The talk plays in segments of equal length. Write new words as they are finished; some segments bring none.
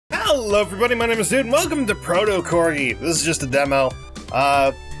Hello everybody, my name is Dude, and welcome to ProtoCorgi. This is just a demo.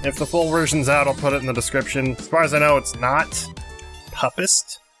 If the full version's out, I'll put it in the description. As far as I know, it's not.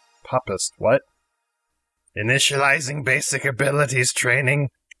 Puppist? Puppist, what? Initializing basic abilities training.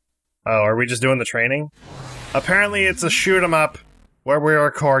 Oh, are we just doing the training? Apparently it's a shoot 'em up where we are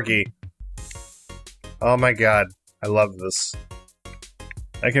Corgi. Oh my god, I love this.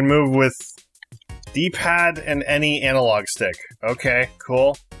 I can move with D-pad and any analog stick. Okay,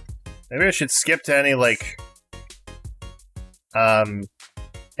 cool. Maybe I should skip to any, like,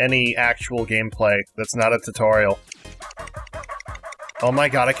 any actual gameplay that's not a tutorial. Oh my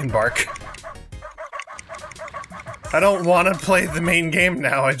god, I can bark. I don't want to play the main game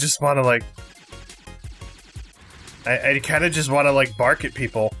now, I just want to, like... I kind of just want to, like, bark at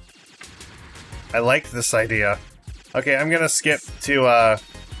people. I like this idea. Okay, I'm gonna skip to, I'm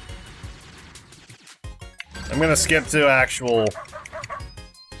gonna skip to actual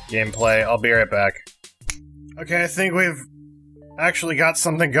gameplay. I'll be right back. Okay, I think we've actually got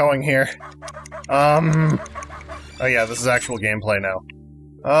something going here. Oh yeah, this is actual gameplay now.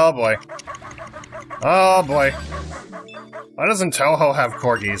 Oh boy. Oh boy. Why doesn't Toho have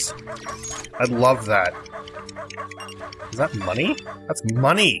corgis? I'd love that. Is that money? That's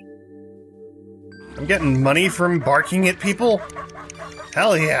money! I'm getting money from barking at people?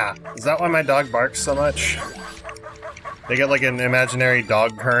 Hell yeah! Is that why my dog barks so much? They get like an imaginary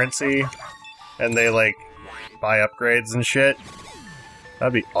dog currency, and they like buy upgrades and shit.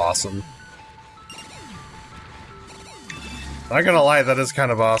 That'd be awesome. Not gonna lie, that is kind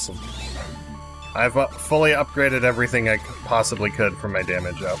of awesome. I've fully upgraded everything I possibly could for my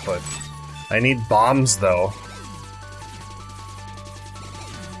damage output. I need bombs though.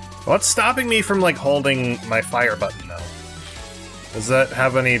 What's stopping me from like holding my fire button though? Does that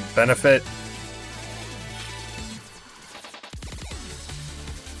have any benefit?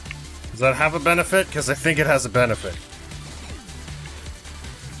 Does that have a benefit? Because I think it has a benefit.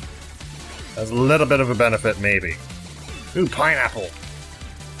 Has a little bit of a benefit, maybe. Ooh, pineapple!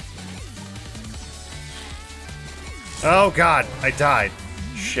 Oh god, I died.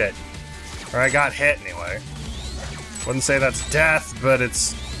 Shit. Or I got hit anyway. Wouldn't say that's death, but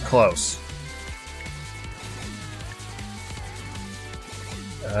it's close.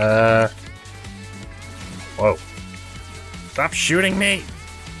 Whoa. Stop shooting me!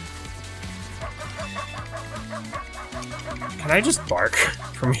 Can I just bark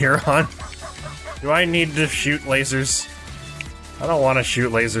from here on? Do I need to shoot lasers? I don't want to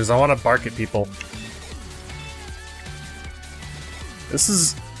shoot lasers, I want to bark at people. This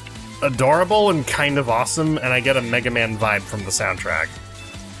is adorable and kind of awesome, and I get a Mega Man vibe from the soundtrack.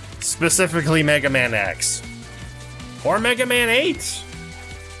 Specifically Mega Man X. Or Mega Man 8!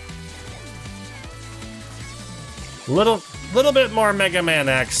 Little bit more Mega Man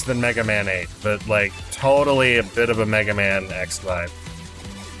X than Mega Man 8, but like totally a bit of a Mega Man X vibe.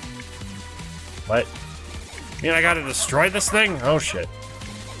 What? You mean I gotta destroy this thing? Oh shit.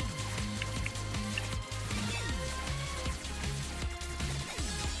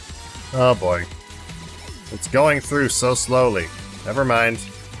 Oh boy. It's going through so slowly. Never mind.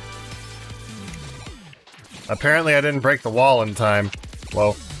 Apparently I didn't break the wall in time.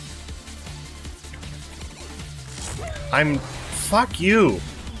 Whoa. Fuck you!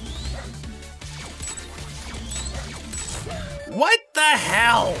 What the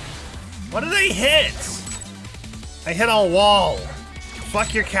hell? What did I hit? I hit a wall.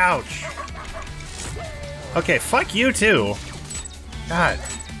 Fuck your couch. Okay, fuck you too. God.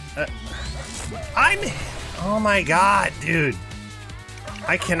 Oh my god, dude.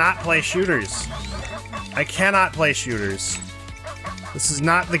 I cannot play shooters. I cannot play shooters. This is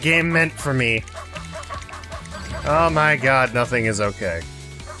not the game meant for me. Oh my god, nothing is okay.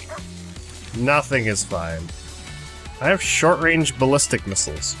 Nothing is fine. I have short-range ballistic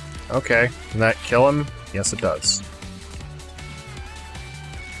missiles. Okay, can that kill him? Yes, it does.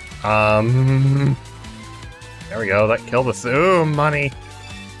 There we go, that killed us. Ooh, money!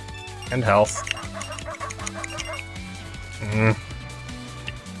 And health.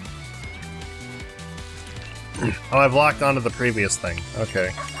 Oh, I've locked onto the previous thing.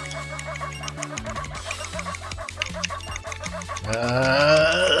 Okay.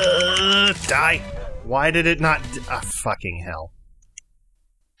 Die! Why did it not fucking hell.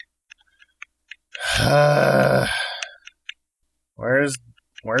 Where's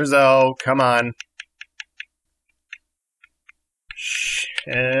O? Come on.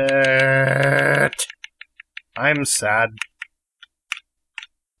 Shit. I'm sad.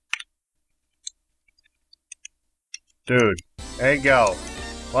 Dude, there you go.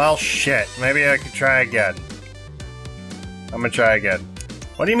 Well, shit. Maybe I could try again. I'm gonna try again.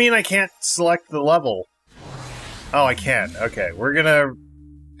 What do you mean I can't select the level? Oh, I can. Okay, we're gonna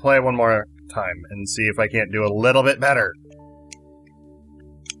play one more time and see if I can't do a little bit better.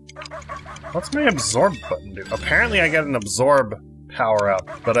 What's my absorb button do? Apparently I get an absorb power-up,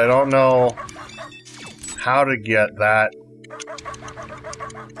 but I don't know how to get that.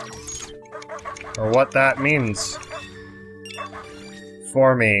 Or what that means.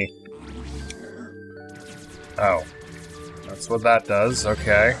 For me. Oh. That's what that does,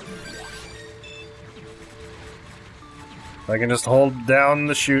 okay. I can just hold down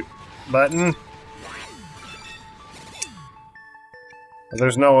the shoot button.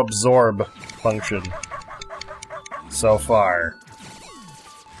 There's no absorb function so far.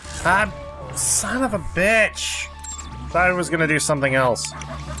 Ah, son of a bitch! Thought I was gonna do something else.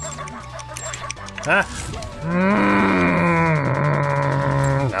 Ah.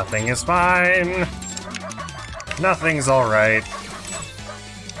 Nothing is fine. Nothing's alright.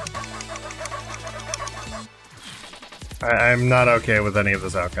 I'm not okay with any of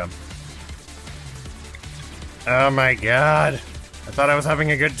this outcome. Oh my god. I thought I was having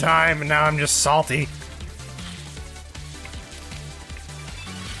a good time, and now I'm just salty.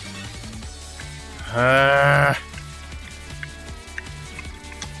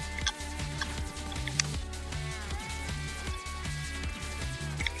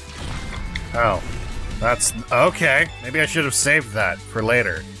 Oh. That's... okay. Maybe I should have saved that for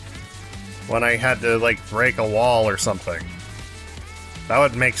later. When I had to, like, break a wall or something. That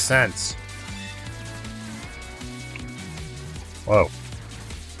would make sense. Whoa.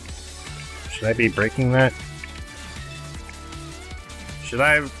 Should I be breaking that? Should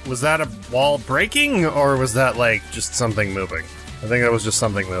I... was that a wall breaking, or was that, like, just something moving? I think that was just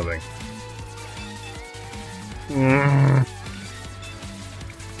something moving.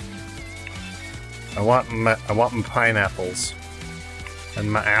 I want my pineapples.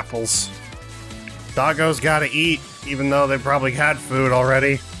 And my apples. Doggos gotta eat, even though they probably had food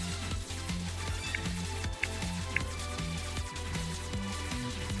already.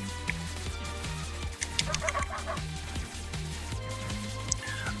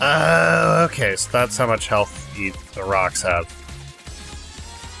 Okay, so that's how much health the rocks have.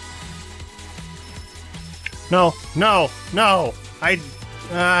 No, no, no!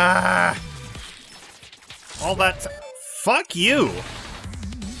 All that fuck you!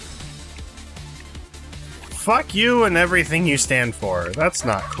 Fuck you and everything you stand for. That's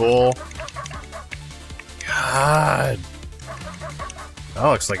not cool. God. That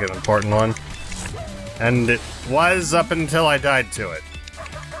looks like an important one. And it was up until I died to it.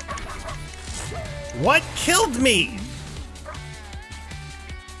 What killed me?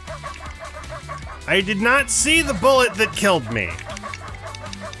 I did not see the bullet that killed me.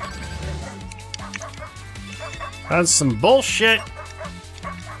 That's some bullshit.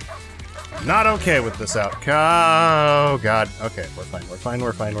 Not okay with this outcome. Oh, God. Okay, we're fine, we're fine,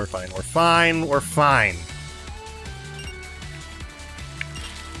 we're fine, we're fine, we're fine, we're fine.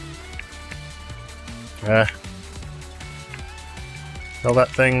 Kill that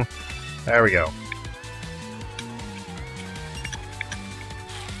thing. There we go.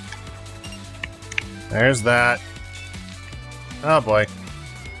 There's that. Oh, boy.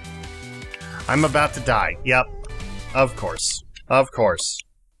 I'm about to die. Yep. Of course. Of course.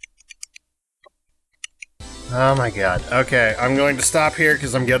 Oh my god. Okay, I'm going to stop here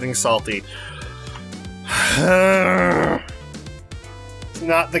because I'm getting salty. It's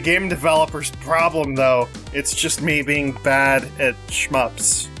not the game developer's problem, though. It's just me being bad at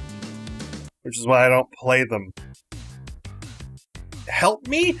shmups. Which is why I don't play them. Help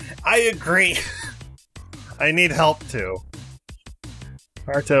me? I agree. I need help, too.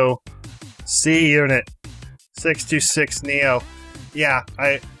 Arto. C unit. 626 Neo. Yeah,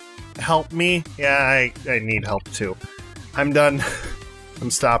 help me? Yeah, I need help too. I'm done. I'm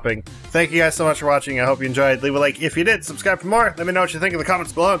stopping. Thank you guys so much for watching. I hope you enjoyed. Leave a like if you did. Subscribe for more. Let me know what you think in the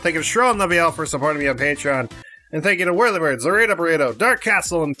comments below. And thank you to Shro and Leviel for supporting me on Patreon. And thank you to Whirlybird, Zorita Burrito, Dark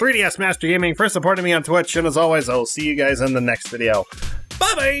Castle, and 3DS Master Gaming for supporting me on Twitch. And as always, I'll see you guys in the next video.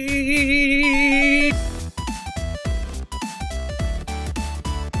 Bye-bye!